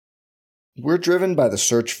We're driven by the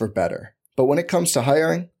search for better. But when it comes to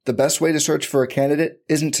hiring, the best way to search for a candidate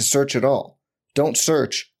isn't to search at all. Don't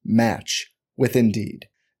search, match with Indeed.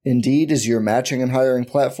 Indeed is your matching and hiring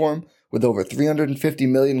platform with over 350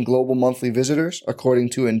 million global monthly visitors,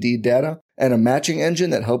 according to Indeed data, and a matching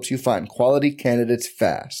engine that helps you find quality candidates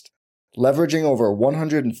fast. Leveraging over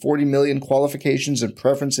 140 million qualifications and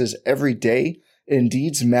preferences every day,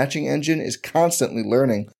 Indeed's matching engine is constantly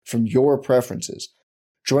learning from your preferences.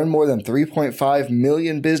 Join more than 3.5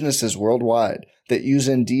 million businesses worldwide that use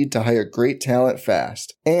Indeed to hire great talent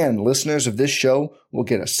fast. And listeners of this show will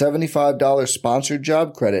get a $75 sponsored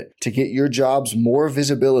job credit to get your jobs more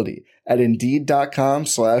visibility at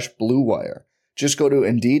Indeed.com/Blue Wire. Just go to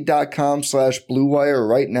Indeed.com/Blue Wire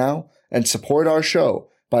right now and support our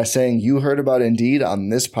show by saying you heard about Indeed on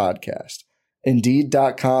this podcast.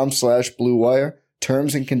 Indeed.com/Blue Wire.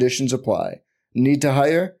 Terms and conditions apply. Need to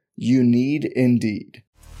hire? You need Indeed.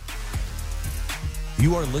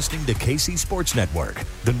 You are listening to KC Sports Network,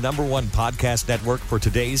 the #1 podcast network for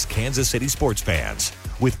today's Kansas City sports fans.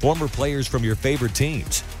 With former players from your favorite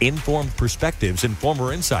teams, informed perspectives, and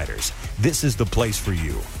former insiders, this is the place for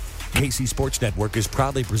you. KC Sports Network is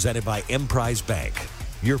proudly presented by Emprise Bank,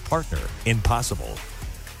 your partner in possible.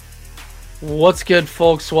 What's good,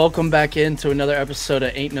 folks? Welcome back into another episode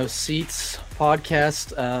of Ain't No Seats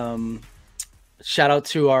podcast. Shout out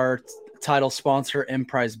to our title sponsor,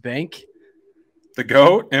 Emprise Bank. The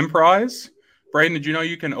GOAT, Emprise. Braden, did you know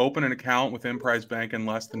you can open an account with Emprise Bank in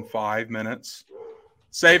less than 5 minutes?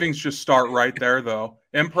 Savings just start right there, though.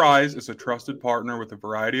 Emprise is a trusted partner with a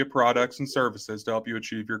variety of products and services to help you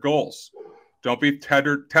achieve your goals. Don't be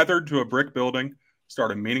tethered to a brick building.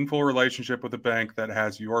 Start a meaningful relationship with a bank that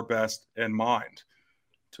has your best in mind.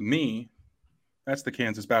 To me, that's the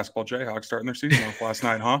Kansas basketball Jayhawks starting their season off last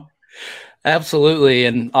night, huh? Absolutely.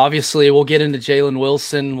 And obviously we'll get into Jalen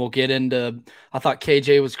Wilson. We'll get into, I thought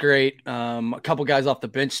KJ was great. A couple guys off the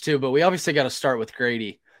bench too, but we obviously got to start with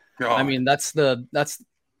Grady. God. I mean, that's the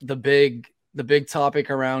big topic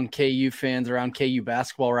around KU fans, around KU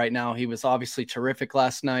basketball right now. He was obviously terrific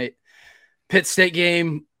last night. Pitt State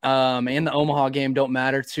game and the Omaha game don't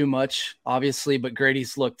matter too much, obviously, but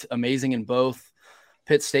Grady's looked amazing in both.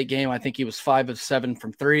 Pitt State game, I think he was 5 of 7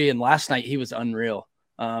 from 3, and last night he was unreal.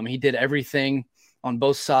 He did everything on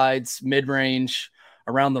both sides, mid-range,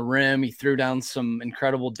 around the rim. He threw down some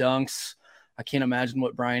incredible dunks. I can't imagine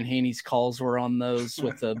what Brian Haney's calls were on those.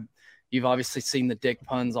 You've obviously seen the dick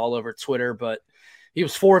puns all over Twitter, but he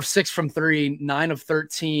was 4 of 6 from 3, 9 of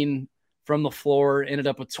 13 from the floor, ended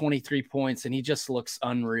up with 23 points, and he just looks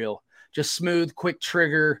unreal. Just smooth, quick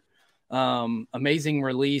trigger, amazing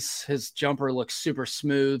release. His jumper looks super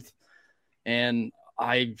smooth, and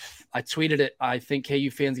I tweeted it. I think KU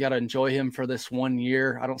fans got to enjoy him for this 1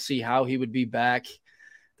 year. I don't see how he would be back.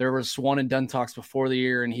 There was one and done talks before the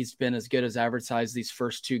year, and he's been as good as advertised these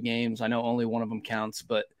first 2 games. I know only one of them counts,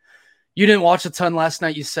 but you didn't watch a ton last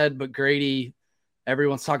night, you said, but Grady,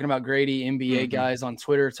 everyone's talking about Grady. NBA guys on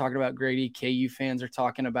Twitter are talking about Grady. KU fans are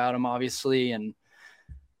talking about him, obviously. And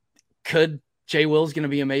Jay Will's going to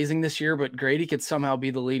be amazing this year, but Grady could somehow be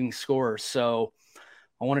the leading scorer. So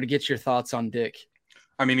I wanted to get your thoughts on Dick.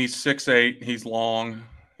 I mean, he's 6'8". He's long.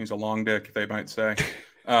 He's a long dick, they might say.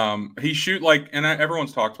 He shoot and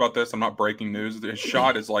everyone's talked about this. I'm not breaking news. His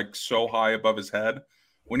shot is so high above his head.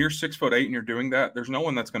 When you're 6'8" and you're doing that, there's no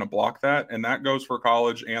one that's going to block that. And that goes for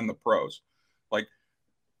college and the pros.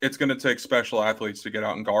 It's going to take special athletes to get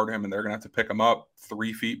out and guard him, and they're going to have to pick him up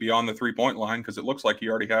 3 feet beyond the 3-point line because it looks like he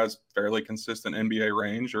already has fairly consistent NBA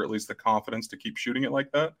range, or at least the confidence to keep shooting it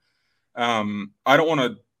like that. I don't want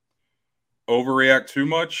to overreact too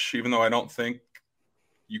much, even though I don't think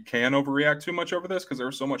you can overreact too much over this because there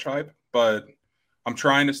was so much hype. But I'm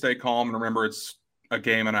trying to stay calm and remember it's a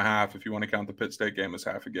game and a half if you want to count the Pitt State game as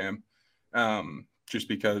half a game. Just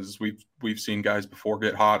because we've seen guys before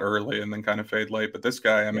get hot early and then kind of fade late. But this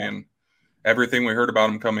guy, I mean, everything we heard about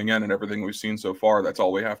him coming in and everything we've seen so far, that's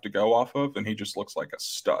all we have to go off of, and he just looks like a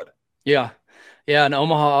stud. Yeah. Yeah, and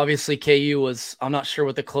Omaha, obviously, KU was, I'm not sure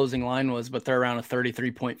what the closing line was, but they're around a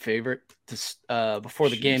 33-point favorite before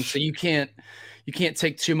the game. So you can't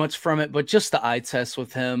take too much from it, but just the eye test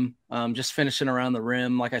with him, just finishing around the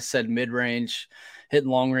rim, like I said, mid-range, hitting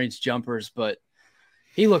long-range jumpers, but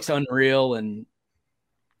he looks unreal. And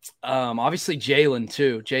obviously Jalen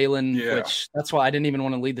too. Which that's why I didn't even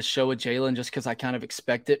want to lead the show with Jalen, just because I kind of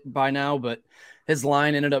expect it by now, but his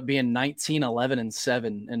line ended up being 19, 11, and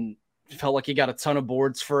 7, and felt like he got a ton of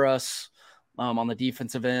boards for us on the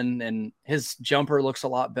defensive end, and his jumper looks a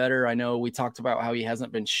lot better. I know we talked about how he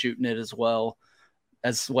hasn't been shooting it as well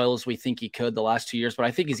as we think he could the last 2 years, but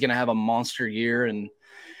I think he's going to have a monster year. And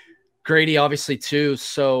Grady, obviously, too.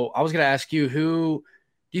 So I was going to ask you, who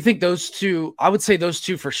do you think those two? I would say those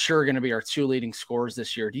two for sure are going to be our two leading scorers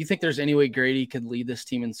this year. Do you think there's any way Grady could lead this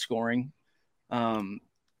team in scoring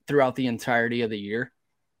throughout the entirety of the year?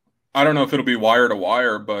 I don't know if it'll be wire to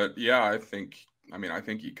wire, but yeah, I think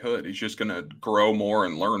he could. He's just going to grow more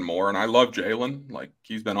and learn more. And I love Jalen. Like,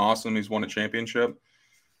 he's been awesome. He's won a championship.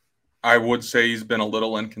 I would say he's been a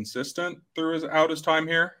little inconsistent throughout his time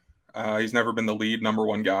here. He's never been the lead number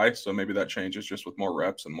one guy, so maybe that changes just with more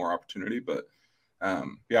reps and more opportunity. But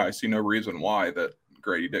yeah, I see no reason why that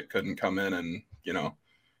Grady Dick couldn't come in and,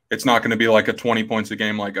 it's not going to be like a 20 points a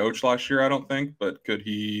game like Oach last year, I don't think. But could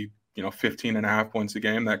he, 15 and a half points a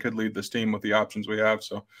game? That could lead this team with the options we have.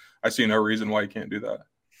 So I see no reason why he can't do that.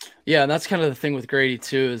 Yeah, and that's kind of the thing with Grady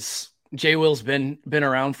too, is Jay Will's been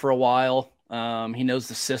around for a while. He knows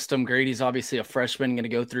the system. Grady's obviously a freshman, going to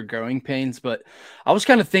go through growing pains. But I was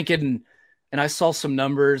kind of thinking, and I saw some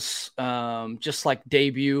numbers, just like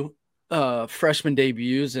freshman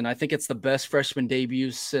debuts, and I think it's the best freshman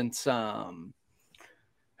debut since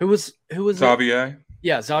who was Xavier? It?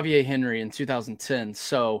 Yeah, Xavier Henry in 2010.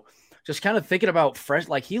 So just kind of thinking about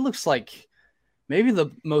he looks like maybe the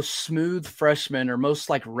most smooth freshman or most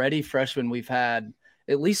like ready freshman we've had,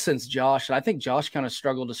 at least since Josh. And I think Josh kind of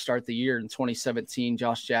struggled to start the year in 2017,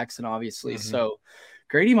 Josh Jackson, obviously. Mm-hmm. So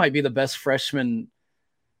Grady might be the best freshman,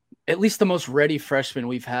 at least the most ready freshman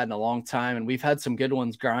we've had in a long time. And we've had some good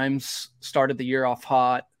ones. Grimes started the year off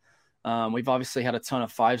hot. We've obviously had a ton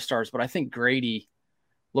of 5-stars, but I think Grady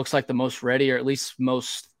looks like the most ready, or at least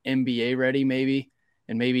most NBA ready, maybe,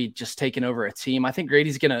 and maybe just taking over a team. I think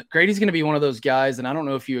Grady's gonna be one of those guys, and I don't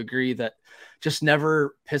know if you agree, that just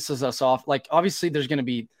never pisses us off. Like, obviously there's going to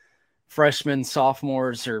be freshmen,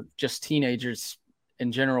 sophomores, or just teenagers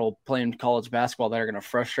in general playing college basketball that are going to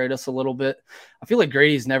frustrate us a little bit. I feel like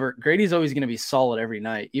Grady's always going to be solid every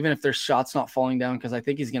night, even if there's shots not falling down, because I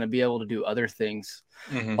think he's going to be able to do other things,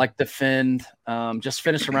 like defend, just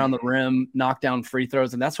finish around the rim, knock down free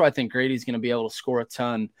throws. And that's why I think Grady's going to be able to score a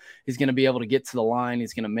ton. He's going to be able to get to the line.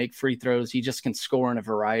 He's going to make free throws. He just can score in a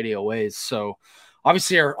variety of ways. So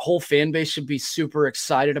obviously our whole fan base should be super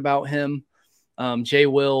excited about him. Jay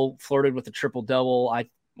Will flirted with a triple-double.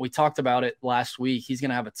 We talked about it last week. He's going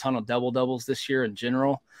to have a ton of double-doubles this year in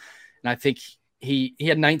general. And I think he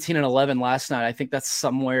had 19 and 11 last night. I think that's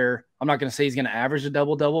somewhere – I'm not going to say he's going to average a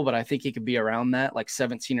double-double, but I think he could be around that, like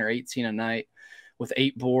 17 or 18 a night with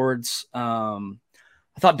 8 boards. I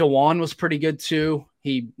thought DeJuan was pretty good too.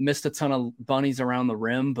 He missed a ton of bunnies around the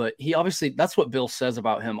rim, but he obviously – that's what Bill says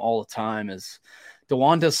about him all the time, is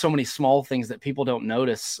DeJuan does so many small things that people don't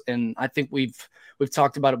notice. And I think we've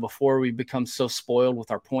talked about it before. We've become so spoiled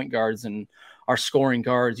with our point guards and our scoring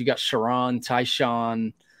guards. You got Sharon,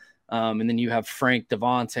 Tyshawn, and then you have Frank,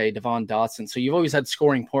 Devon Dotson. So you've always had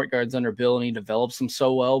scoring point guards under Bill, and he develops them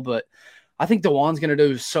so well. But I think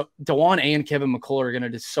DeJuan and Kevin McCullough are going to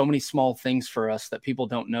do so many small things for us that people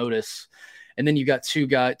don't notice. And then you got two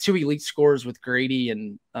elite scorers with Grady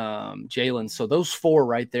and Jalen. So those 4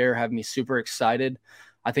 right there have me super excited.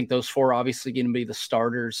 I think those 4 are obviously going to be the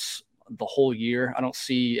starters the whole year. I don't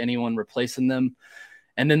see anyone replacing them.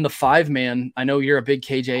 And then the 5-man, I know you're a big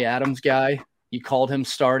KJ Adams guy. You called him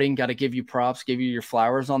starting. Got to give you props, give you your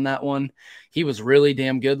flowers on that one. He was really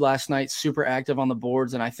damn good last night, super active on the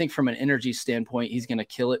boards. And I think from an energy standpoint, he's going to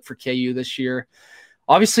kill it for KU this year.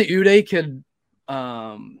 Obviously, Uday could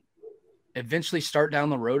eventually start down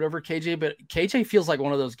the road over KJ, but KJ feels like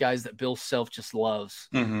one of those guys that Bill Self just loves.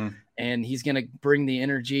 Mm-hmm. And he's going to bring the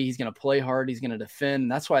energy. He's going to play hard. He's going to defend.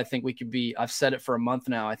 And that's why I think we could be, I've said it for a month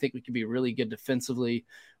now, I think we could be really good defensively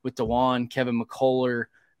with DeJuan, Kevin McCullough,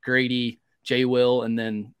 Grady, Jay Will, and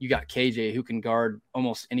then you got KJ who can guard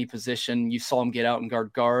almost any position. You saw him get out and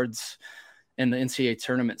guard guards in the NCAA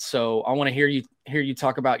tournament. So I want to hear you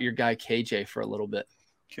talk about your guy KJ for a little bit.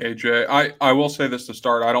 KJ, I will say this to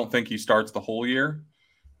start. I don't think he starts the whole year,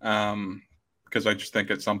 because I just think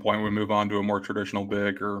at some point we move on to a more traditional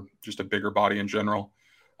big or just a bigger body in general.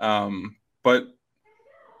 But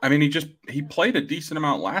I mean, he played a decent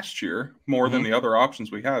amount last year, more than the other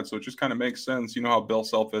options we had. So it just kind of makes sense. You know how Bill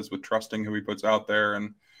Self is with trusting who he puts out there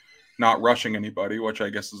and not rushing anybody, which I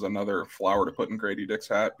guess is another flower to put in Grady Dick's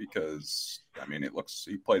hat, because I mean,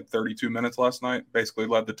 he played 32 minutes last night, basically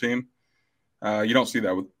led the team. You don't see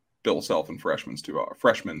that with Bill Self and freshmen too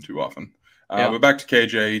often. But back to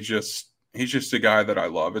KJ, he's just a guy that I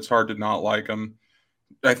love. It's hard to not like him.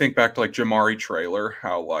 I think back to like Jamari Traylor,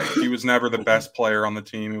 how like he was never the best player on the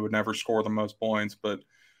team. He would never score the most points, but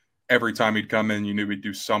every time he'd come in, you knew he'd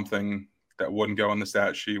do something that wouldn't go in the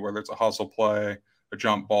stat sheet, whether it's a hustle play, a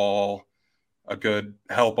jump ball, a good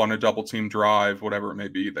help on a double team drive, whatever it may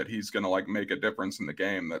be, that he's going to like make a difference in the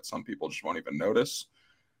game that some people just won't even notice.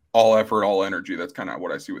 All effort, all energy. That's kind of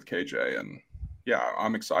what I see with KJ. And yeah,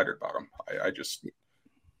 I'm excited about him. I just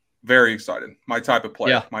very excited. My type of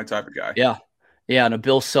player, my type of guy. Yeah. Yeah. And a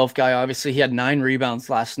Bill Self guy, obviously he had 9 rebounds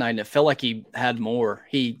last night and it felt like he had more.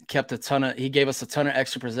 He gave us a ton of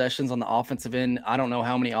extra possessions on the offensive end. I don't know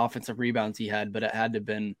how many offensive rebounds he had, but it had to have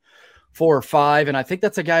been 4 or 5. And I think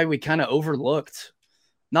that's a guy we kind of overlooked.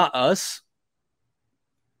 Not us.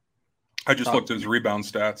 I just looked at his rebound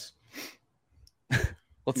stats.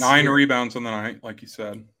 9 rebounds on the night, like you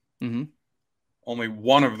said. Mm-hmm. Only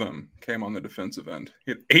 1 of them came on the defensive end.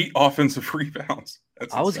 He had 8 offensive rebounds.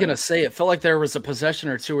 I was going to say, it felt like there was a possession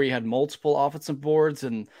or two where he had multiple offensive boards,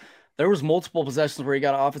 and there was multiple possessions where he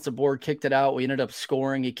got an offensive board, kicked it out. We ended up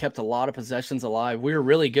scoring. He kept a lot of possessions alive. We were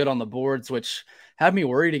really good on the boards, which had me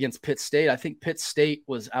worried against Pitt State. I think Pitt State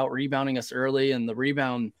was out rebounding us early, and the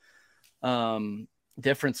rebound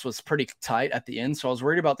difference was pretty tight at the end. So I was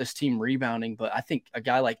worried about this team rebounding, but I think a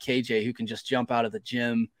guy like KJ who can just jump out of the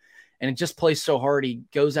gym and it just plays so hard. He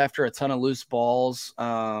goes after a ton of loose balls.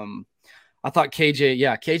 I thought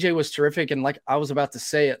KJ was terrific. And like I was about to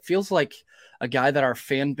say, it feels like a guy that our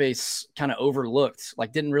fan base kind of overlooked,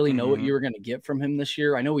 like didn't really know what you were going to get from him this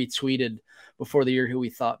year. I know we tweeted before the year who we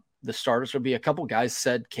thought the starters would be. A couple guys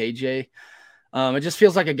said KJ. It just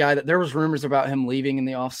feels like a guy that there was rumors about him leaving in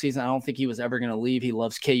the offseason. I don't think he was ever going to leave. He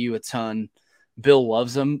loves KU a ton. Bill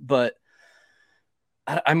loves him, but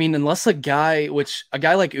I mean, unless a guy like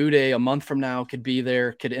Uday a month from now could be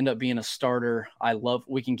there, could end up being a starter.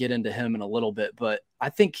 We can get into him in a little bit, but I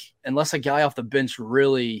think unless a guy off the bench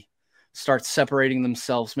really starts separating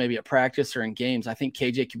themselves, maybe at practice or in games, I think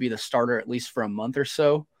KJ could be the starter at least for a month or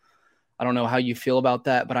so. I don't know how you feel about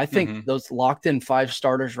that, but I think those locked in 5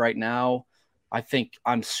 starters right now, I think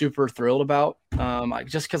I'm super thrilled about,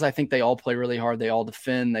 just because I think they all play really hard. They all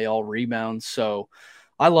defend, they all rebound. So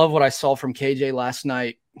I love what I saw from KJ last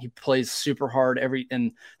night. He plays super hard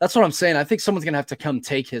and that's what I'm saying. I think someone's going to have to come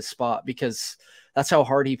take his spot because that's how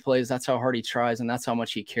hard he plays. That's how hard he tries. And that's how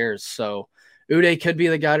much he cares. So Uday could be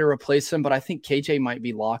the guy to replace him, but I think KJ might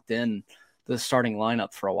be locked in the starting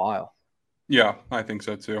lineup for a while. Yeah, I think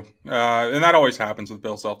so too. And that always happens with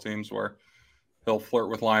Bill Self teams where he'll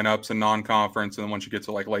flirt with lineups and non-conference. And then once you get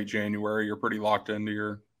to like late January, you're pretty locked into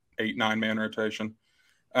your 8-9 man rotation.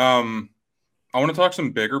 I want to talk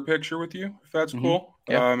some bigger picture with you, if that's cool.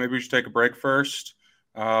 Yeah. Maybe we should take a break first.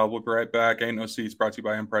 We'll be right back. Ain't No Seats brought to you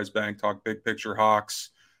by Emprise Bank. Talk big picture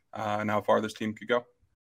Hawks and how far this team could go.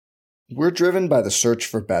 We're driven by the search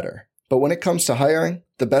for better. But when it comes to hiring,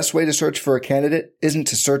 the best way to search for a candidate isn't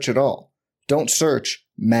to search at all. Don't search,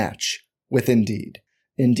 match with Indeed.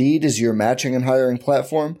 Indeed is your matching and hiring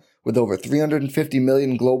platform with over 350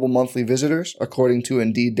 million global monthly visitors, according to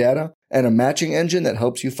Indeed data, and a matching engine that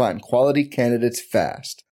helps you find quality candidates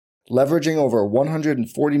fast. Leveraging over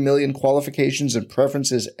 140 million qualifications and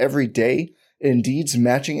preferences every day, Indeed's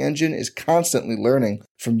matching engine is constantly learning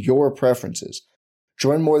from your preferences.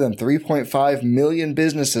 Join more than 3.5 million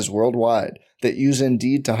businesses worldwide that use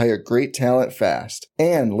Indeed to hire great talent fast.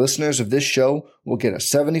 And listeners of this show will get a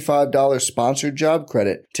 $75 sponsored job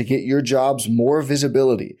credit to get your jobs more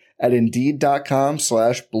visibility at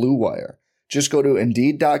Indeed.com/Blue Wire. Just go to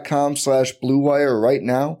Indeed.com/Blue Wire right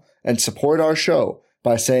now and support our show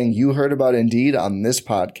by saying you heard about Indeed on this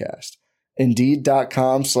podcast.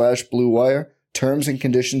 Indeed.com/Blue Wire. Terms and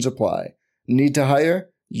conditions apply. Need to hire?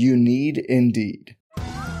 You need Indeed.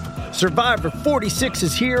 Survivor 46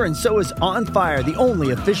 is here, and so is On Fire, the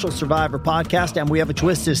only official Survivor podcast, and we have a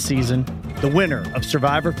twist this season. The winner of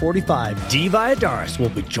Survivor 45, Dee Valladares, will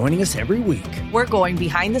be joining us every week. We're going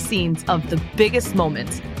behind the scenes of the biggest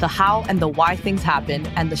moments, the how and the why things happen,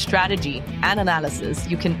 and the strategy and analysis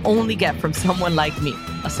you can only get from someone like me,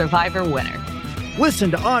 a Survivor winner.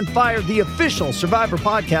 Listen to On Fire, the official Survivor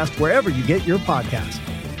podcast, wherever you get your podcasts.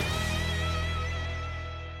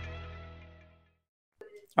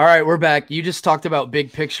 All right, we're back. You just talked about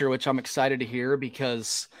big picture, which I'm excited to hear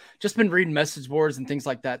because just been reading message boards and things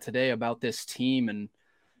like that today about this team and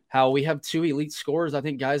how we have 2 elite scorers. I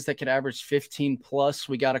think guys that could average 15 plus.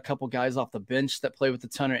 We got a couple guys off the bench that play with a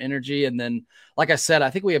ton of energy. And then, like I said, I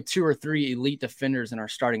think we have 2 or 3 elite defenders in our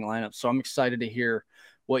starting lineup. So I'm excited to hear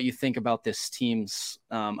what you think about this team's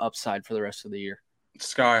upside for the rest of the year.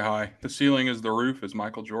 Sky high. The ceiling is the roof, as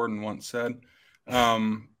Michael Jordan once said.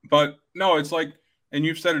 But no, it's like, and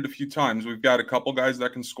you've said it a few times, we've got a couple guys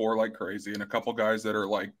that can score like crazy and a couple guys that are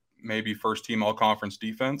like maybe first team all conference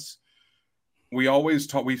defense. We always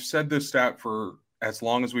talk, we've said this stat for as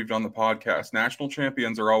long as we've done the podcast, national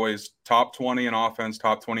champions are always top 20 in offense,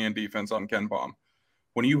 top 20 in defense on KenPom.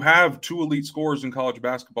 When you have 2 elite scorers in college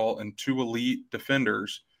basketball and 2 elite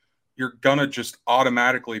defenders, you're going to just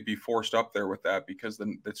automatically be forced up there with that, because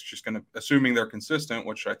then it's just going to, assuming they're consistent,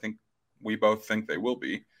 which I think we both think they will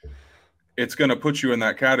be, it's going to put you in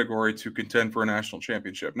that category to contend for a national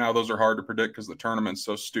championship. Now, those are hard to predict because the tournament's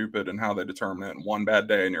so stupid and how they determine it. One bad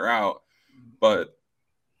day and you're out. But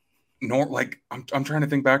I'm trying to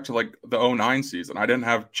think back to like the 2009 season. I didn't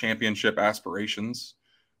have championship aspirations,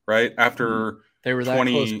 right? After they were that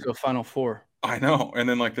close to a Final Four. I know. And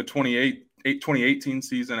then like the 2018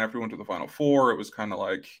 season, after we went to the Final Four, it was kind of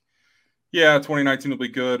like, yeah, 2019 will be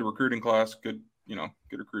good. Recruiting class, good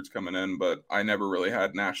recruits coming in. But I never really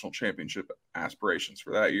had national championship aspirations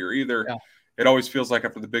for that year either. Yeah. It always feels like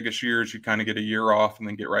after the biggest years, you kind of get a year off and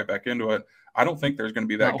then get right back into it. I don't think there's going to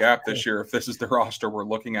be that gap this year if this is the roster we're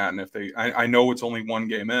looking at. And if I know it's only one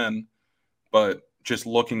game in, but just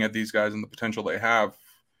looking at these guys and the potential they have,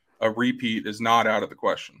 a repeat is not out of the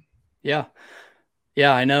question. Yeah.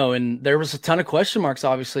 Yeah, I know. And there was a ton of question marks.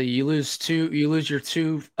 Obviously, you lose your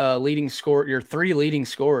 3 leading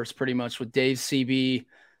scorers pretty much with Dave, CB,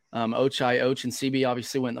 Ochai, and CB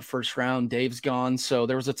obviously went in the first round. Dave's gone. So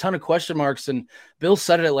there was a ton of question marks. And Bill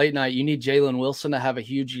said it at late night. You need Jalen Wilson to have a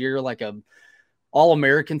huge year, like a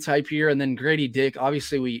All-American type year. And then Grady Dick,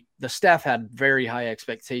 obviously the staff had very high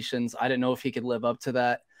expectations. I didn't know if he could live up to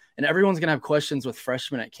that. And everyone's going to have questions with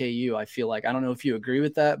freshmen at KU, I feel like. I don't know if you agree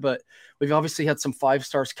with that, but we've obviously had some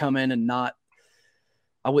 5-stars come in and I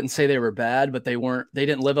wouldn't say they were bad, but they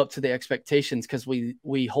didn't live up to the expectations because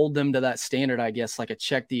we hold them to that standard, I guess, like a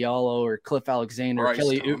Check Diallo or Cliff Alexander. Bryce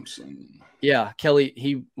Kelly Thompson. Yeah,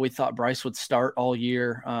 Kelly, we thought Bryce would start all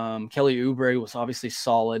year. Kelly Oubre was obviously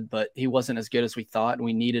solid, but he wasn't as good as we thought, and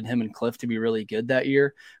we needed him and Cliff to be really good that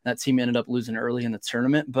year. That team ended up losing early in the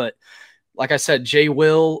tournament, but like I said, Jay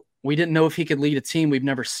Will, we didn't know if he could lead a team. We've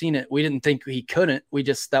never seen it. We didn't think he couldn't.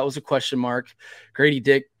 That was a question mark. Grady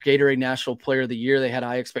Dick, Gatorade National Player of the Year. They had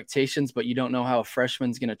high expectations, but you don't know how a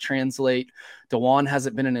freshman's going to translate. DeJuan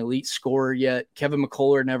hasn't been an elite scorer yet. Kevin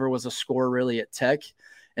McCullough never was a scorer really at Tech.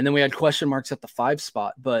 And then we had question marks at the 5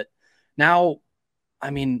 spot. But now,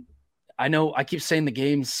 I mean, I know I keep saying the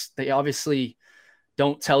games, they obviously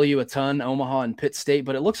don't tell you a ton, Omaha and Pitt State,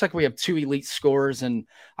 but it looks like we have 2 elite scorers, and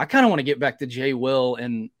I kind of want to get back to Jay Will,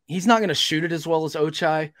 and he's not going to shoot it as well as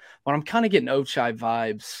Ochai, but I'm kind of getting Ochai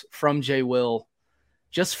vibes from Jay Will,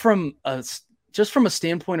 just from a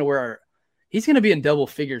standpoint of where he's going to be in double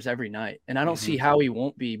figures every night, and I don't see how he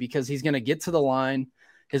won't be, because he's going to get to the line.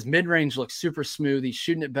 His mid-range looks super smooth. He's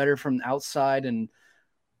shooting it better from the outside, and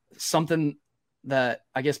something that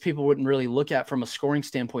I guess people wouldn't really look at from a scoring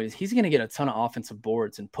standpoint is he's going to get a ton of offensive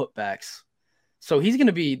boards and putbacks. So he's going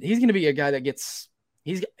to be a guy that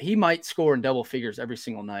he might score in double figures every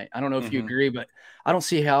single night. I don't know if you agree, but I don't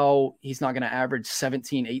see how he's not going to average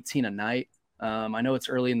 17, 18 a night. I know it's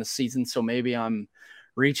early in the season, so maybe I'm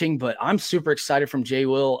reaching, but I'm super excited from Jay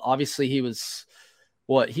Will. Obviously he was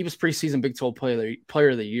preseason Big 12 player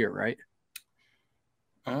of the year, right?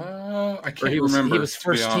 I can't remember. He was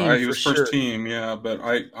first team. He was first team, yeah. But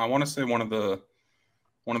I want to say one of the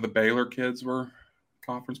Baylor kids were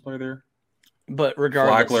conference play there. But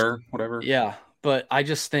regardless, Flagler, whatever. Yeah, but I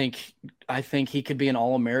think he could be an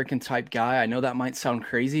All-American type guy. I know that might sound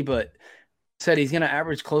crazy, but said he's going to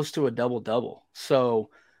average close to a double-double.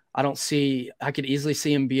 So I could easily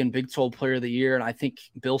see him being Big 12 Player of the Year. And I think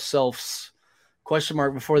Bill Self's question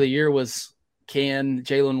mark before the year was, can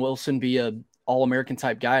Jalen Wilson be a All-American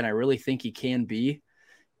type guy? And I really think he can be.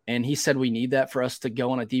 And he said we need that for us to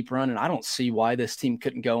go on a deep run. And I don't see why this team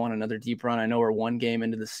couldn't go on another deep run. I know we're 1 game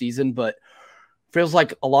into the season, but feels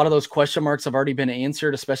like a lot of those question marks have already been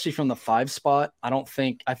answered, especially from the 5 spot. I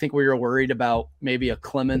think we were worried about maybe a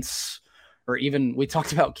Clements, or even we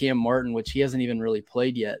talked about Cam Martin, which he hasn't even really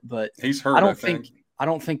played yet, but he's hurt. I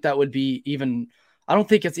don't think that would be even, I don't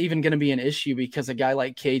think it's even going to be an issue, because a guy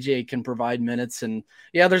like KJ can provide minutes. And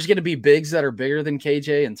yeah, there's going to be bigs that are bigger than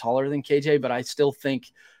KJ and taller than KJ, but I still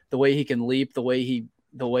think the way he can leap, the way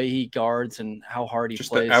he guards, and how hard he just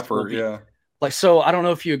plays. The effort, yeah. Like, so I don't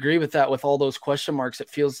know if you agree with that, with all those question marks.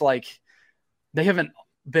 It feels like they haven't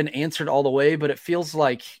been answered all the way, but it feels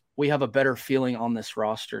like we have a better feeling on this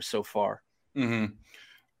roster so far. Mm-hmm.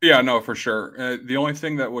 Yeah, no, for sure. The only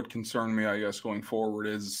thing that would concern me, I guess, going forward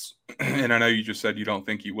is, and I know you just said you don't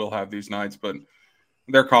think you will have these nights, but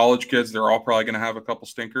they're college kids. They're all probably going to have a couple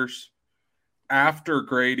stinkers. After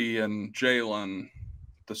Grady and Jalen,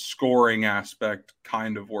 the scoring aspect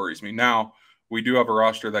kind of worries me. Now, we do have a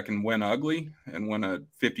roster that can win ugly and win a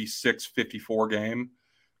 56-54 game.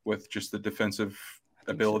 with just the defensive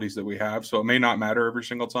abilities that we have. So it may not matter every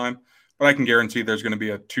single time, but I can guarantee there's going to be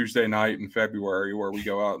a Tuesday night in February where we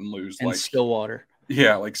go out and lose in Stillwater.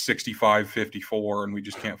 Yeah, like 65-54, and we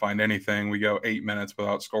just can't find anything. We go 8 minutes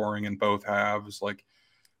without scoring in both halves. Like,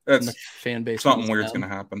 that's fan base something weird's going to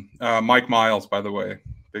happen. Mike Miles, by the way,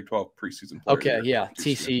 Big 12 preseason player. Okay, yeah,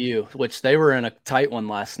 TCU, which they were in a tight one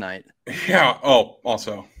last night. Yeah. Oh,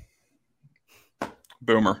 also,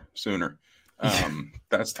 Boomer Sooner.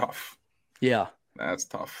 That's tough. Yeah. That's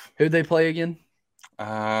tough. Who'd they play again?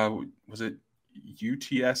 Was it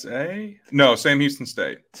UTSA? No, Sam Houston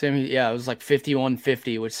State. Yeah, it was like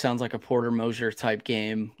 51-50, which sounds like a Porter Mosier type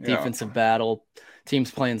game. Defensive battle,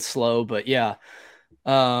 teams playing slow, but yeah.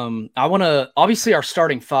 I want to obviously our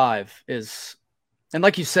starting five is, and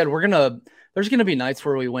like you said, there's gonna be nights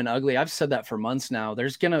where we win ugly. I've said that for months now.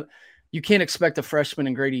 You can't expect a freshman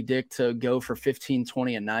and Grady Dick to go for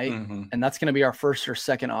 15-20 a night. Mm-hmm. And that's going to be our first or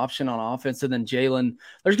second option on offense. And then Jalen,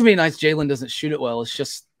 there's going to be nights Jalen doesn't shoot it well. It's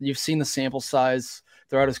just, you've seen the sample size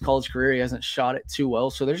throughout his college career. He hasn't shot it too well.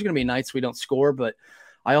 So there's going to be nights we don't score, but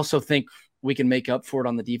I also think we can make up for it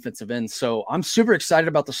on the defensive end. So I'm super excited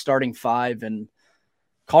about the starting five, and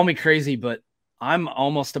call me crazy, but I'm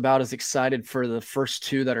almost about as excited for the first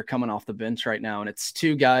two that are coming off the bench right now. And it's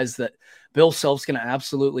two guys that Bill Self's going to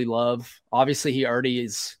absolutely love. Obviously, he already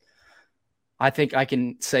is. I think I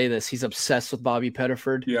can say this. He's obsessed with Bobby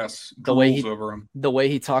Pettiford. Yes. The way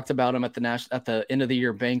he talked about him at the end of the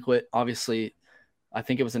year banquet. Obviously, I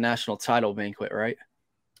think it was a national title banquet, right?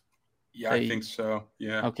 Yeah, I think so.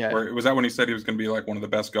 Yeah. Okay. Was that when he said he was going to be like one of the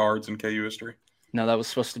best guards in KU history? No, that was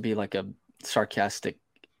supposed to be like a sarcastic,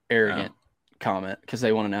 arrogant comment because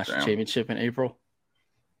they won a national championship in April.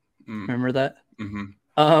 Remember that?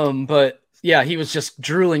 Mm-hmm. But yeah, he was just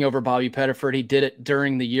drooling over Bobby Pettiford. He did it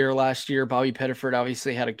during the year last year. Bobby Pettiford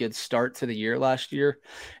obviously had a good start to the year last year,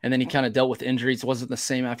 and then he kind of dealt with injuries. It wasn't the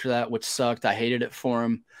same after that, which sucked. I hated it for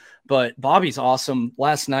him. But Bobby's awesome.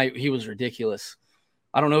 Last night, he was ridiculous.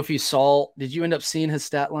 I don't know if you saw – did you end up seeing his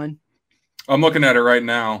stat line? I'm looking at it right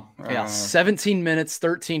now. Yeah, 17 minutes,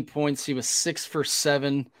 13 points. He was 6 for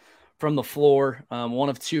 7 from the floor, 1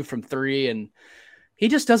 of 2 from 3, and he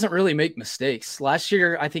just doesn't really make mistakes. Last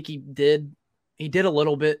year, I think he did a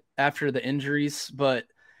little bit after the injuries, but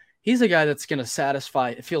he's a guy that's going to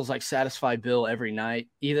satisfy Bill every night,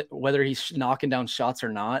 either whether he's knocking down shots or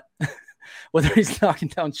not.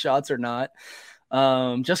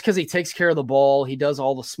 Just because he takes care of the ball, he does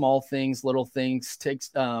all the small things, little things,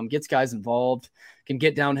 gets guys involved, can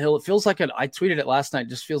get downhill. It feels like I tweeted it last night,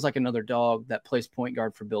 just feels like another dog that plays point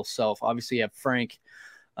guard for Bill Self. Obviously, you have Frank,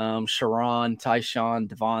 Sharon, Tyshawn,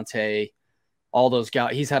 Devontae, all those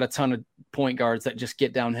guys. He's had a ton of point guards that just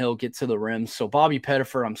get downhill, get to the rim. So Bobby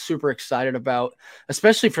Pettiford, I'm super excited about,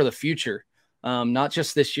 especially for the future. Not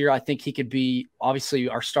just this year. I think he could be obviously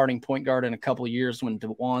our starting point guard in a couple of years when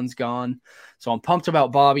DeJuan's gone. So I'm pumped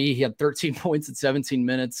about Bobby. He had 13 points in 17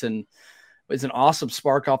 minutes and is an awesome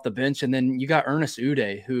spark off the bench. And then you got Ernest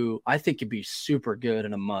Udeh, who I think could be super good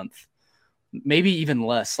in a month, maybe even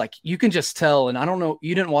less. Like you can just tell, and I don't know,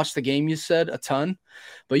 you didn't watch the game, you said a ton,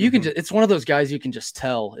 but you can just, it's one of those guys you can just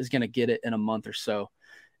tell is going to get it in a month or so.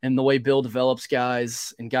 And the way Bill develops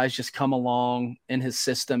guys and guys just come along in his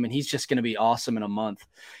system, and he's just going to be awesome in a month.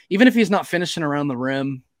 Even if he's not finishing around the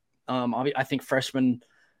rim, I think freshmen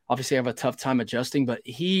obviously have a tough time adjusting, but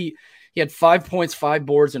he had 5 points, 5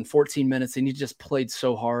 boards in 14 minutes, and he just played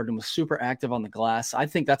so hard and was super active on the glass. I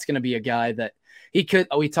think that's going to be a guy that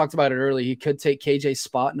we talked about it earlier, he could take KJ's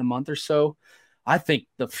spot in a month or so. I think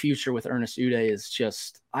the future with Ernest Udeh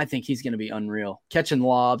is I think he's going to be unreal. Catching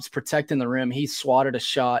lobs, protecting the rim. He swatted a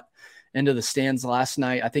shot into the stands last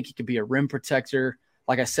night. I think he could be a rim protector.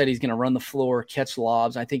 Like I said, he's going to run the floor, catch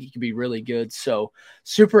lobs. I think he could be really good. So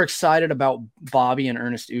super excited about Bobby and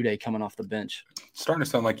Ernest Udeh coming off the bench. It's starting to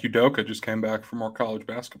sound like Udoka just came back for more college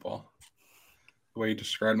basketball. The way you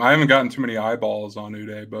described him. I haven't gotten too many eyeballs on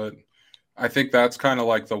Udeh, but I think that's kind of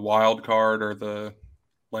like the wild card or the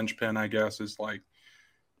linchpin, I guess, is like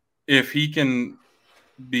if he can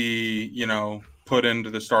be, put into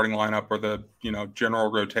the starting lineup or the, general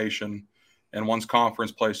rotation, and once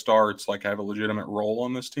conference play starts, like have a legitimate role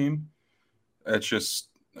on this team, it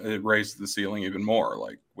raises the ceiling even more.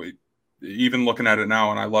 Like even looking at it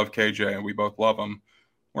now, and I love KJ and we both love him,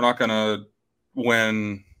 we're not going to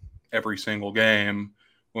win every single game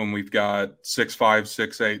when we've got 6'5",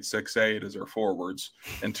 6'8", 6'8" as our forwards,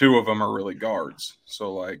 and 2 of them are really guards.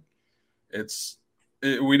 So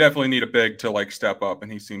we definitely need a big to step up, and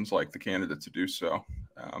he seems like the candidate to do so.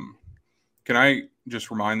 Can I just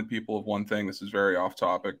remind the people of one thing? This is very off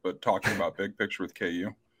topic, but talking about big picture with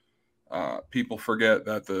KU. People forget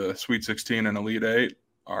that the Sweet 16 and Elite 8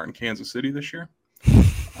 are in Kansas City this year.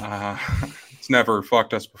 It's never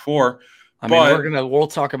fucked us before. I mean, we'll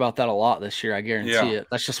talk about that a lot this year. I guarantee it.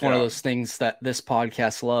 That's just one of those things that this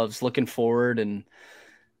podcast loves, looking forward. And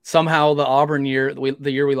somehow the Auburn year,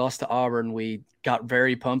 the year we lost to Auburn, we got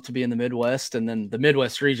very pumped to be in the Midwest. And then the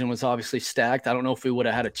Midwest region was obviously stacked. I don't know if we would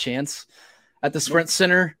have had a chance at the Sprint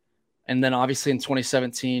Center. And then obviously in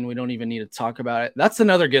 2017, we don't even need to talk about it. That's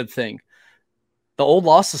another good thing. The old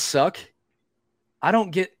losses suck. I don't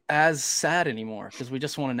get as sad anymore because we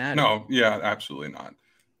just won a natty. No, yeah, absolutely not.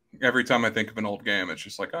 Every time I think of an old game, it's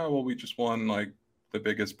just like, oh, well, we just won like the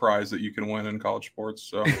biggest prize that you can win in college sports.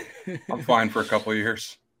 So I'm fine for a couple of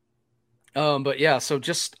years. But yeah, so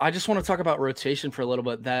I just want to talk about rotation for a little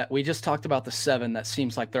bit. That we just talked about the 7 that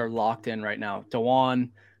seems like they're locked in right now. DeJuan,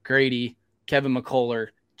 Grady, Kevin McCullar,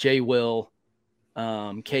 Jay Will,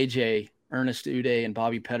 KJ, Ernest Uday, and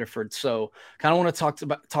Bobby Pettiford. So kind of want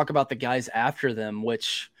to talk about the guys after them,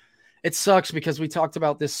 which it sucks because we talked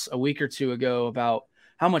about this a week or two ago about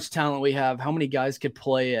how much talent we have, how many guys could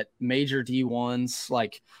play at major D1s,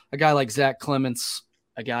 like a guy like Zach Clements,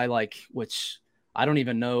 a guy like, which I don't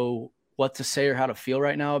even know what to say or how to feel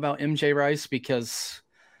right now about MJ Rice because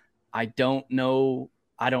I don't know.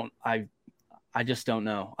 I just don't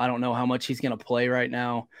know. I don't know how much he's going to play right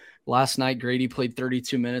now. Last night, Grady played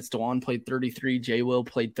 32 minutes. DeJuan played 33. Jay Will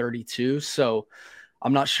played 32. So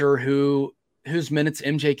I'm not sure whose minutes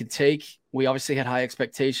MJ could take. We obviously had high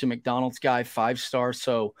expectation. McDonald's guy, 5-star.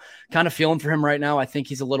 So kind of feeling for him right now. I think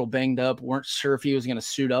he's a little banged up. Weren't sure if he was going to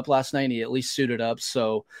suit up last night. He at least suited up.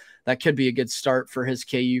 So that could be a good start for his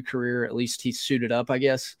KU career. At least he's suited up, I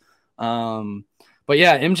guess. But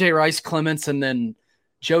yeah, MJ Rice, Clements, and then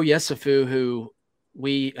Joe Yesufu, who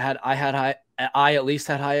I at least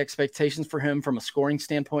had high expectations for him from a scoring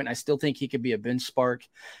standpoint. I still think he could be a bench spark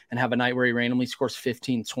and have a night where he randomly scores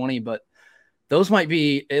 15, 20, but those might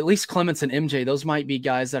be, at least Clements and MJ, those might be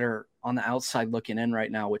guys that are on the outside looking in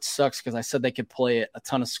right now, which sucks because I said they could play at a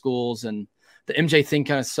ton of schools, and the MJ thing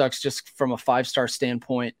kind of sucks just from a 5-star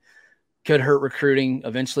standpoint. Could hurt recruiting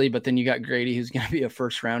eventually, but then you got Grady, who's going to be a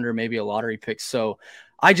first rounder, maybe a lottery pick. So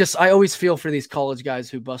I always feel for these college guys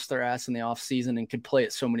who bust their ass in the off season and could play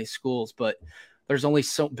at so many schools, but there's only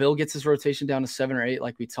Bill gets his rotation down to 7 or 8,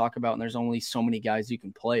 like we talk about, and there's only so many guys you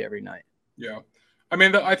can play every night. Yeah. I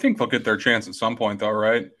mean, I think they'll get their chance at some point though,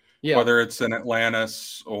 right? Yeah. Whether it's in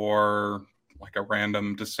Atlantis or like a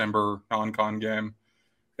random December non-con game,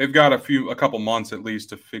 they've got a couple months at least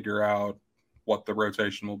to figure out what the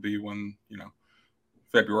rotation will be when,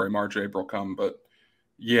 February, March, April come. But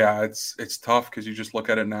yeah, it's tough because you just look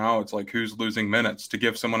at it now. It's like, who's losing minutes? To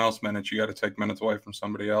give someone else minutes, you got to take minutes away from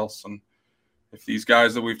somebody else. And if these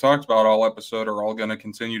guys that we've talked about all episode are all going to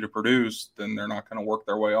continue to produce, then they're not going to work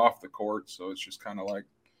their way off the court. So it's just kind of like,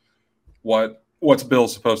 what's Bill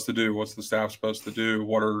supposed to do? What's the staff supposed to do?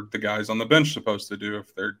 What are the guys on the bench supposed to do?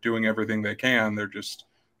 If they're doing everything they can, they're just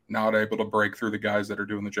not able to break through the guys that are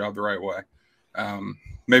doing the job the right way.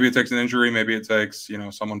 Maybe it takes an injury. Maybe it takes,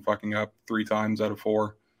 someone fucking up 3 times out of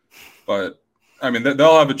 4. But I mean,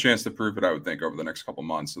 they'll have a chance to prove it, I would think, over the next couple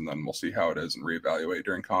months, and then we'll see how it is and reevaluate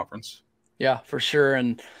during conference. Yeah, for sure.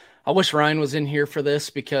 And I wish Ryan was in here for this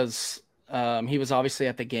because he was obviously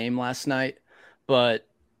at the game last night. But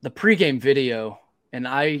the pregame video, and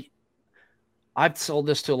I've sold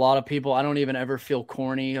this to a lot of people. I don't even ever feel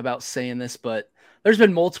corny about saying this, but there's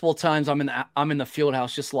been multiple times I'm in the field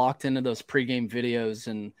house just locked into those pregame videos,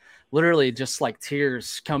 and literally just like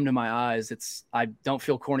tears come to my eyes. I don't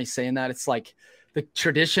feel corny saying that. It's like the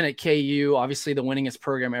tradition at KU, obviously the winningest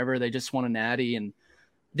program ever. They just won a natty and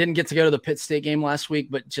didn't get to go to the Pitt State game last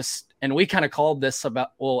week, but and we kind of called this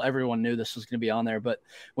everyone knew this was going to be on there, but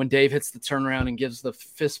when Dave hits the turnaround and gives the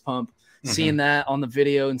fist pump, seeing that on the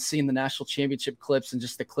video and seeing the national championship clips and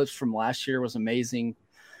just the clips from last year was amazing.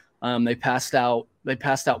 They passed out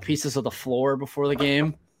pieces of the floor before the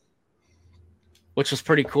game, which was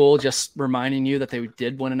pretty cool. Just reminding you that they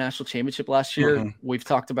did win a national championship last year. We've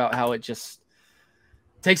talked about how it just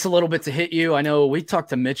takes a little bit to hit you. I know we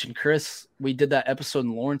talked to Mitch and Chris. We did that episode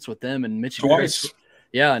in Lawrence with them, and Mitch and Chris.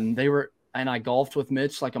 Yeah, and I golfed with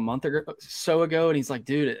Mitch like a month or so ago, and he's like,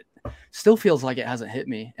 dude, it still feels like it hasn't hit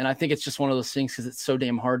me. And I think it's just one of those things because it's so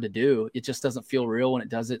damn hard to do. It just doesn't feel real when it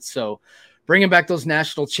does it. So bringing back those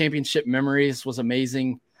national championship memories was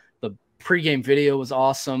amazing. The pregame video was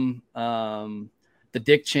awesome. The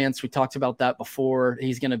Dick chants, we talked about that before.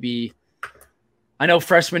 He's going to be – I know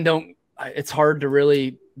freshmen it's hard to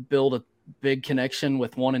really build a big connection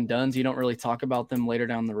with one and dones. You don't really talk about them later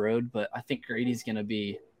down the road, but I think Grady's going to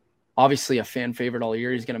be obviously a fan favorite all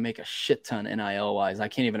year. He's going to make a shit ton NIL wise. I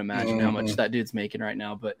can't even imagine how much that dude's making right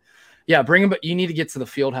now. But yeah, bring him. But you need to get to the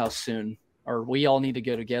field house soon, or we all need to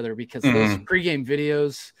go together, because those pregame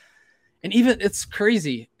videos, and even it's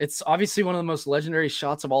crazy. It's obviously one of the most legendary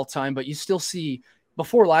shots of all time, but you still see,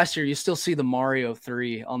 before last year, you still see the Mario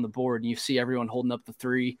 3 on the board, and you see everyone holding up the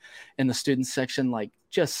 3 in the student section. Like,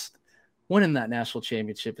 just winning that national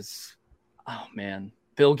championship is, oh man,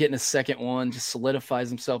 Bill getting his second one just solidifies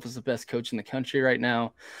himself as the best coach in the country right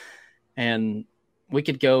now. And we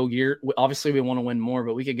could go obviously we want to win more,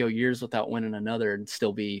 but we could go years without winning another and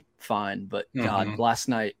still be fine. But God, last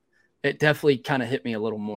night, it definitely kind of hit me a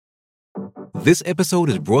little more. This episode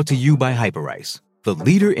is brought to you by Hyperice, the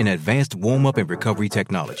leader in advanced warm-up and recovery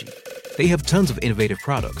technology. They have tons of innovative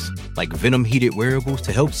products, like Venom-heated wearables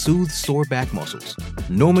to help soothe sore back muscles,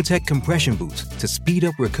 Normatec compression boots to speed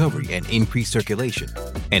up recovery and increase circulation,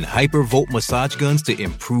 and Hypervolt massage guns to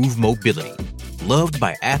improve mobility. Loved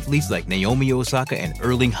by athletes like Naomi Osaka and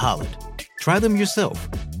Erling Haaland. Try them yourself.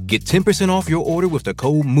 Get 10% off your order with the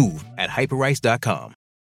code MOVE at Hyperice.com.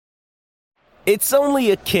 It's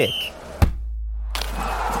only a kick,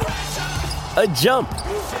 a jump,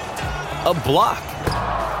 a block.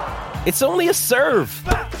 It's only a serve.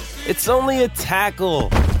 It's only a tackle,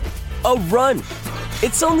 a run.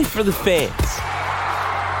 It's only for the fans.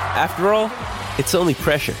 After all, it's only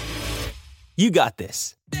pressure. You got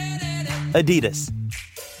this. Adidas.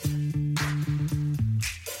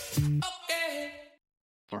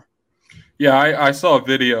 Yeah, I saw a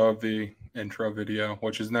video of the intro video,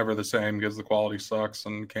 which is never the same because the quality sucks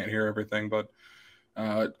and can't hear everything. But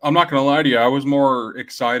I'm not going to lie to you. I was more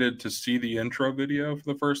excited to see the intro video for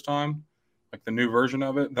the first time, like the new version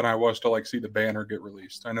of it, than I was to like see the banner get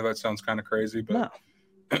released. I know that sounds kind of crazy, but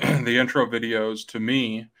the intro videos, to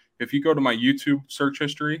me, if you go to my YouTube search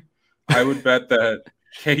history, I would bet that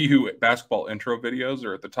KU basketball intro videos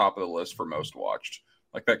are at the top of the list for most watched.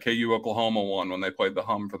 Like that KU Oklahoma one when they played the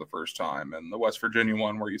Hum for the first time, and the West Virginia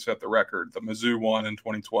one where you set the record, the Mizzou one in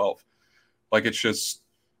 2012. Like, it's just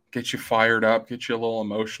get you fired up, get you a little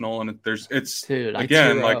emotional, and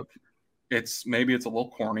maybe it's a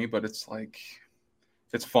little corny, but it's like,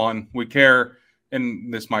 it's fun. We care,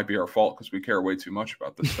 and this might be our fault because we care way too much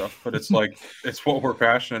about this stuff, but it's like, it's what we're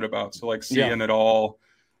passionate about. So like seeing it all,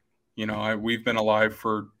 you know, we've been alive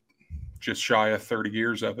for just shy of 30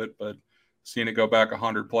 years of it, but seeing it go back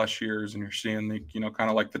 100 plus years, and you're seeing the, you know, kind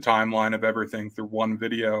of like the timeline of everything through one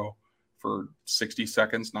video for 60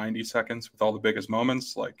 seconds, 90 seconds with all the biggest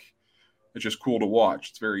moments. Like, it's just cool to watch.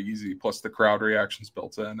 It's very easy. Plus the crowd reactions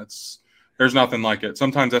built in. There's nothing like it.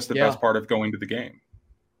 Sometimes that's the best part of going to the game.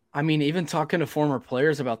 I mean, even talking to former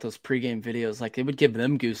players about those pregame videos, like, it would give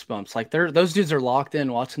them goosebumps. Like, those dudes are locked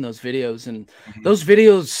in watching those videos, and those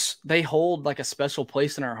videos, they hold like a special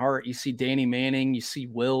place in our heart. You see Danny Manning, you see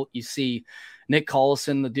Wilt, you see Nick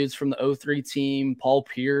Collison, the dudes from the 03 team, Paul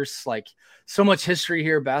Pierce, like, so much history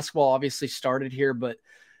here. Basketball obviously started here, but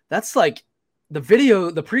that's like the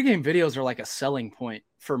pregame videos are like a selling point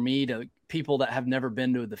for me to people that have never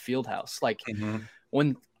been to the field house. Like,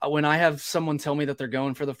 when I have someone tell me that they're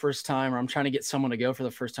going for the first time, or I'm trying to get someone to go for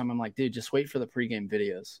the first time, I'm like, dude, just wait for the pregame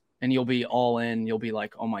videos and you'll be all in. You'll be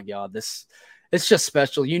like, oh my God, it's just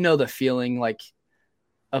special. You know, the feeling like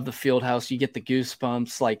of the field house, you get the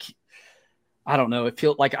goosebumps. Like, I don't know. It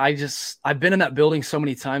feels like I've been in that building so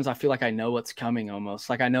many times. I feel like I know what's coming almost.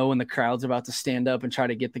 Like, I know when the crowd's about to stand up and try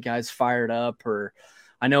to get the guys fired up, or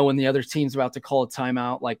I know when the other team's about to call a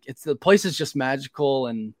timeout. Like, the place is just magical,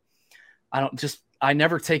 and I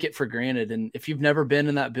never take it for granted. And if you've never been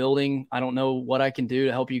in that building, I don't know what I can do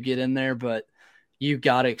to help you get in there, but you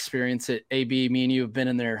got to experience it. AB, me and you have been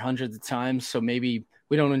in there hundreds of times, so maybe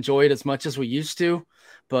we don't enjoy it as much as we used to.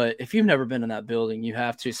 But if you've never been in that building, you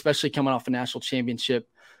have to, especially coming off a national championship.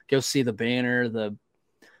 Go see the banner, the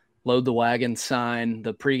load the wagon sign,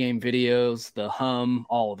 the pregame videos, the Hum,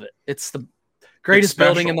 all of it. It's the greatest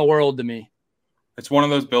building in the world to me. It's one of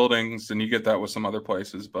those buildings, and you get that with some other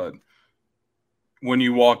places, but when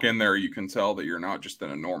you walk in there, you can tell that you're not just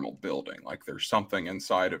in a normal building. Like, there's something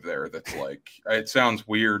inside of there that's like, it sounds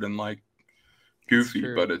weird and like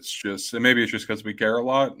goofy, but it's just, and maybe it's just because we care a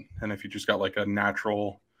lot. And if you just got like a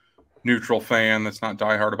neutral fan that's not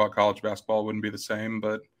diehard about college basketball, it wouldn't be the same.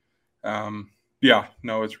 But yeah,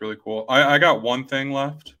 no, it's really cool. I got one thing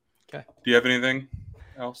left. Okay. Do you have anything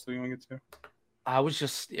else that you want to get to? I was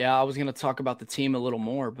going to talk about the team a little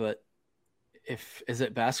more, but is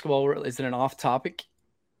it basketball? Is it an off topic?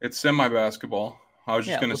 It's semi-basketball. I was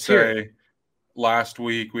just going to say, last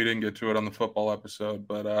week we didn't get to it on the football episode,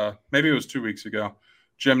 but maybe it was 2 weeks ago.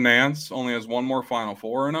 Jim Nantz only has one more Final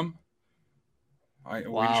Four in him.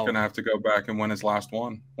 We're just going to have to go back and win his last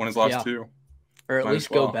one, win his last two. Or at least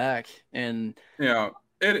go back. And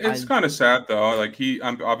it's kind of sad, though. Like, he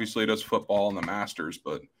obviously does football and the Masters,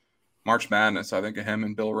 but March Madness, I think of him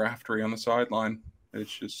and Bill Raftery on the sideline.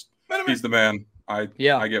 It's just, he's the man. I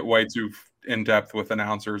get way too in-depth with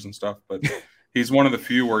announcers and stuff, but he's one of the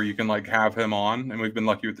few where you can, like, have him on. And we've been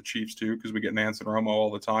lucky with the Chiefs, too, because we get Nance and Romo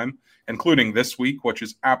all the time, including this week, which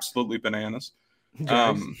is absolutely bananas.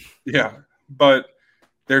 But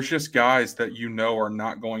there's just guys that are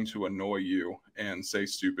not going to annoy you and say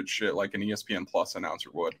stupid shit like an ESPN Plus announcer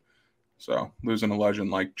would. So losing a legend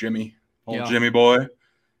like Jimmy, Jimmy boy,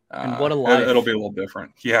 and what a life. It'll be a little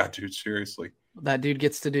different. Yeah, dude, seriously. That dude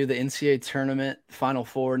gets to do the NCAA tournament, Final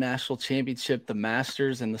Four, national championship, the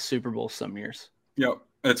Masters, and the Super Bowl some years. Yep.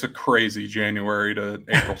 It's a crazy January to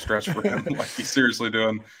April stretch for him. Like, he's seriously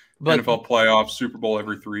doing NFL playoffs, Super Bowl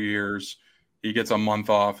every 3 years. He gets a month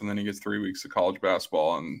off, and then he gets 3 weeks of college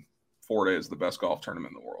basketball, and 4 days the best golf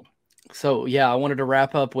tournament in the world. So, I wanted to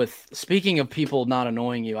wrap up with, speaking of people not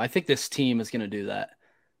annoying you, I think this team is going to do that.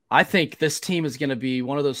 I think this team is going to be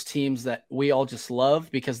one of those teams that we all just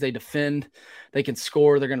love because they defend, they can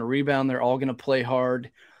score, they're going to rebound, they're all going to play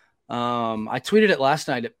hard. I tweeted it last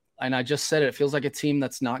night, and I just said it. It feels like a team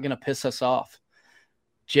that's not going to piss us off.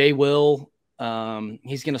 Jay Will,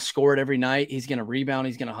 he's going to score it every night. He's going to rebound.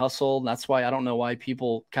 He's going to hustle. And that's why I don't know why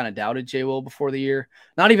people kind of doubted Jay Will before the year.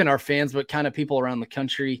 Not even our fans, but kind of people around the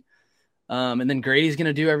country. And then Grady's going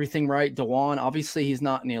to do everything right. DeJuan, obviously he's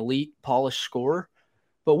not an elite polished scorer,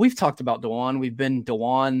 but we've talked about DeJuan. We've been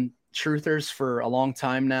DeJuan truthers for a long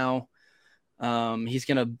time now. He's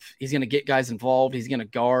going to get guys involved. He's going to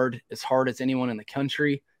guard as hard as anyone in the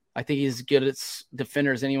country. I think he's as good as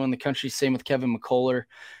defender as anyone in the country. Same with Kevin McCullough.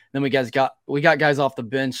 Then we got guys off the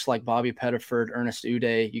bench like Bobby Pettiford, Ernest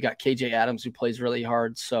Uday. You got KJ Adams who plays really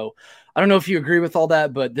hard. So I don't know if you agree with all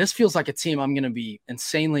that, but this feels like a team I'm going to be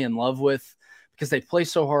insanely in love with because they play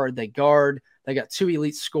so hard. They guard. They got 2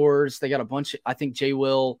 elite scorers. They got a bunch. I think Jay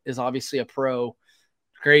Will is obviously a pro.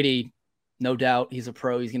 Grady, no doubt, he's a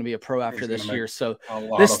pro. He's going to be a pro after this year. So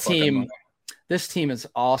this team is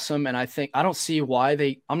awesome. And I don't see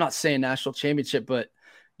why I'm not saying national championship, but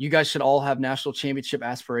you guys should all have national championship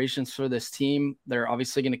aspirations for this team. They're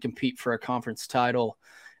obviously going to compete for a conference title,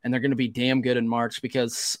 and they're going to be damn good in March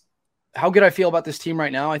because how good I feel about this team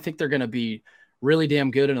right now, I think they're going to be really damn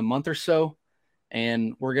good in a month or so.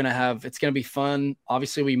 And it's going to be fun.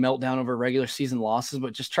 Obviously, we melt down over regular season losses,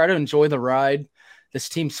 but just try to enjoy the ride. This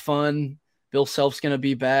team's fun. Bill Self's going to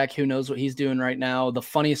be back. Who knows what he's doing right now? The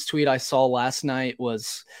funniest tweet I saw last night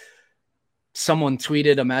was someone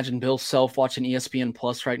tweeted, imagine Bill Self watching ESPN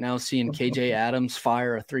Plus right now, seeing KJ Adams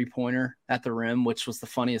fire a 3-pointer at the rim, which was the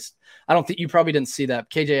funniest. I don't think you probably didn't see that.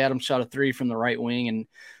 KJ Adams shot a 3 from the right wing, and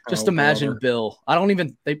just imagine Bill.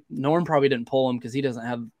 Norm probably didn't pull him because he doesn't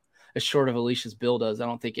have as short of a leash as Bill does. I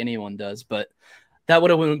don't think anyone does, but that would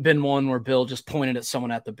have been one where Bill just pointed at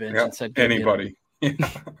someone at the bench and said, anybody.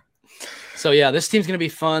 So this team's going to be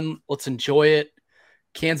fun. Let's enjoy it.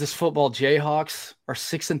 Kansas football Jayhawks are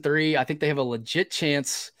 6-3. I think they have a legit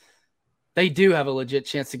chance. They do have a legit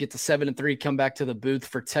chance to get to 7-3, come back to the booth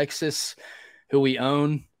for Texas, who we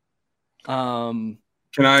own. Can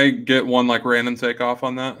I get one like random takeoff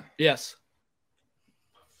on that? Yes.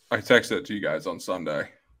 I texted it to you guys on Sunday.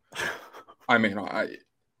 I mean,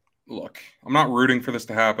 look, I'm not rooting for this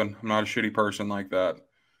to happen. I'm not a shitty person like that.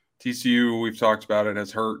 TCU, we've talked about it,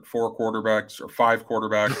 has hurt 5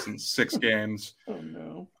 quarterbacks in 6 games. Oh,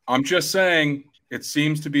 no. I'm just saying it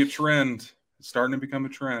seems to be a trend. It's starting to become a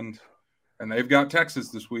trend. And they've got Texas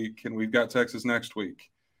this week, and we've got Texas next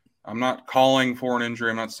week. I'm not calling for an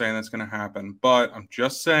injury. I'm not saying that's going to happen. But I'm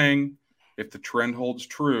just saying if the trend holds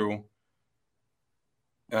true,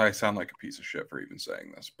 I sound like a piece of shit for even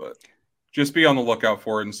saying this, but just be on the lookout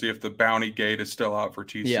for it and see if the bounty gate is still out for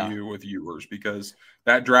TCU with Ewers, because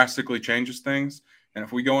that drastically changes things. And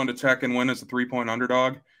if we go into Tech and win as a 3-point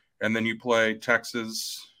underdog, and then you play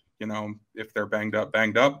Texas, if they're banged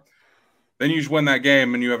up, then you just win that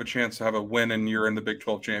game and you have a chance to have a win and you're in the Big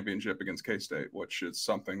 12 championship against K-State, which is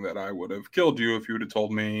something that I would have killed you if you would have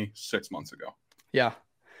told me 6 months ago. Yeah.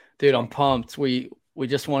 Dude, I'm pumped. We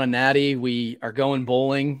just won a natty. We are going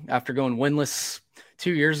bowling after going winless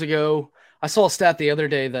 2 years ago. I saw a stat the other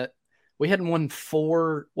day that we hadn't won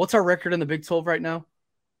 4. What's our record in the Big 12 right now?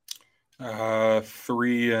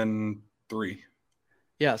 3-3.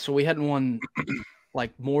 Yeah, so we hadn't won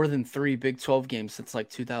like more than 3 Big 12 games since like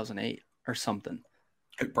 2008 or something.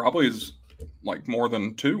 It probably is like more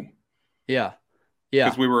than 2. Yeah.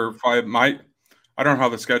 Because we were 5. I don't know how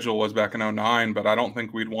the schedule was back in 2009, but I don't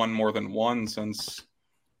think we'd won more than 1 since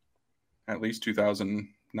at least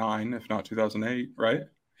 2009, if not 2008, right?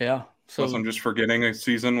 Yeah. So I'm just forgetting a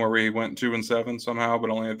season where we went 2-7 somehow, but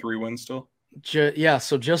only had 3 wins still.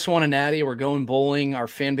 So just won a natty. We're going bowling. Our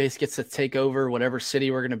fan base gets to take over whatever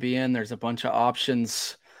city we're going to be in. There's a bunch of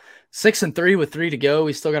options. 6-3 with 3 to go.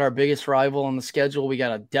 We still got our biggest rival on the schedule. We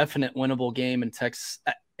got a definite winnable game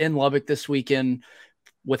in Lubbock this weekend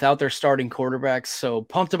without their starting quarterbacks. So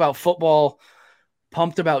pumped about football.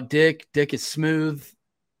 Pumped about Dick. Dick is smooth.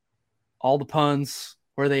 All the puns.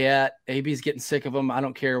 Where are they at? AB's getting sick of them. I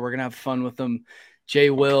don't care. We're going to have fun with them. Jay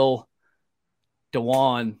Will,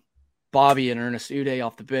 DeJuan, Bobby and Ernest Uday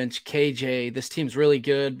off the bench. KJ, this team's really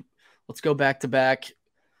good. Let's go back to back.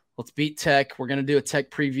 Let's beat Tech. We're going to do a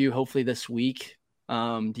Tech preview hopefully this week.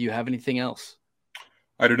 Do you have anything else?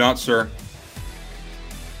 I do not, sir.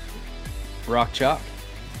 Rock Chalk.